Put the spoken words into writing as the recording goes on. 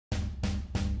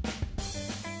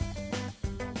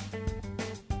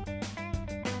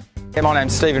My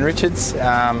name's Steven Richards.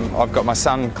 I've got my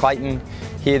son Clayton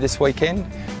here this weekend.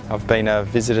 I've been a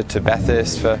visitor to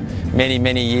Bathurst for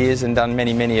many years and done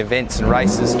many events and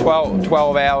races, 12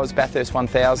 hours, Bathurst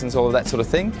 1000s, all of that sort of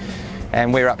thing.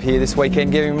 And we're up here this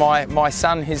weekend giving my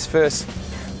son his first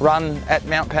run at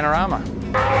Mount Panorama.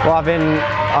 Well,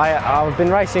 I've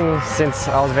been racing since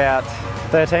I was about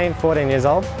 13, 14 years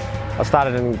old. I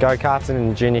started in go-karts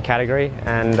in junior category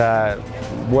and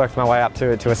worked my way up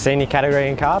to a senior category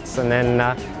in karts, and then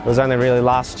it was only really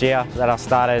last year that I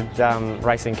started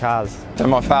racing cars. So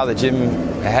my father Jim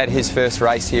had his first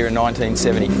race here in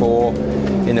 1974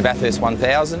 in the Bathurst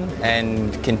 1000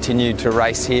 and continued to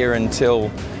race here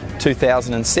until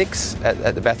 2006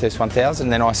 at the Bathurst 1000.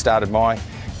 Then I started my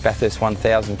Bathurst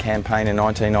 1000 campaign in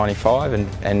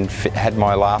 1995 and had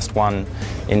my last one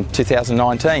in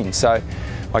 2019. So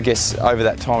I guess over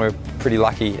that time we're pretty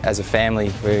lucky as a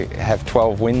family. We have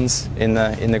 12 wins in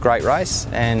the great race,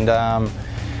 and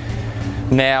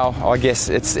now I guess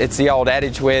it's the old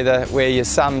adage where your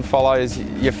son follows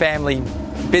your family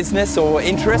business or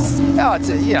interests. Oh, it's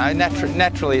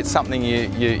naturally it's something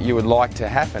you would like to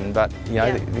happen, but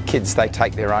the kids, they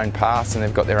take their own paths and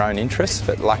they've got their own interests.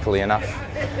 But luckily enough,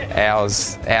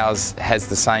 ours has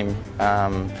the same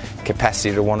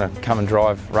capacity to want to come and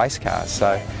drive race cars,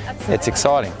 so it's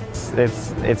exciting.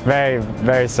 It's very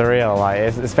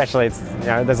surreal. Especially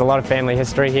there's a lot of family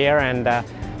history here, and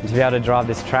to be able to drive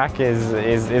this track is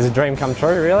a dream come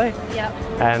true, really. Yep.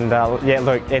 And yeah,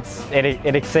 look,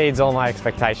 it exceeds all my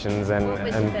expectations. And what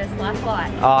was your first life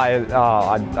like?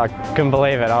 I couldn't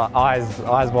believe it.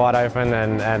 Eyes wide open,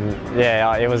 and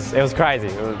yeah, it was crazy.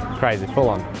 It was crazy, full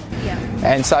on. Yeah.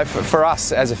 And so for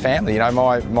us as a family,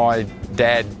 my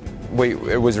dad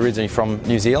was originally from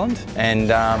New Zealand and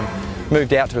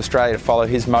moved out to Australia to follow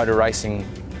his motor racing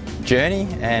journey,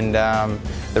 and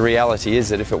the reality is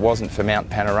that if it wasn't for Mount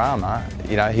Panorama,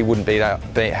 he wouldn't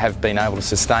have been able to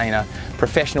sustain a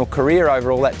professional career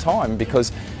over all that time,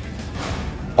 because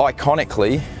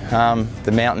iconically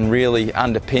the mountain really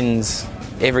underpins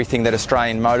everything that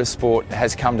Australian motorsport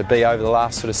has come to be over the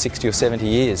last sort of 60 or 70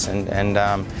 years, and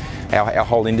our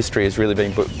whole industry has really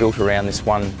been built around this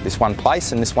one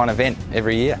place and this one event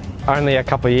every year. Only a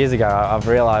couple of years ago I've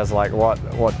realised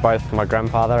what both my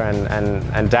grandfather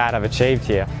and dad have achieved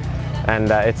here, and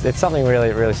it's something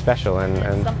really special,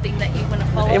 and something that you want to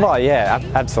follow. Well, yeah,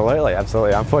 absolutely.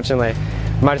 Unfortunately,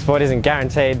 motorsport isn't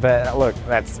guaranteed, but look,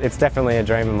 it's definitely a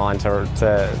dream of mine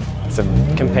to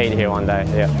compete here one day.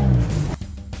 Yeah.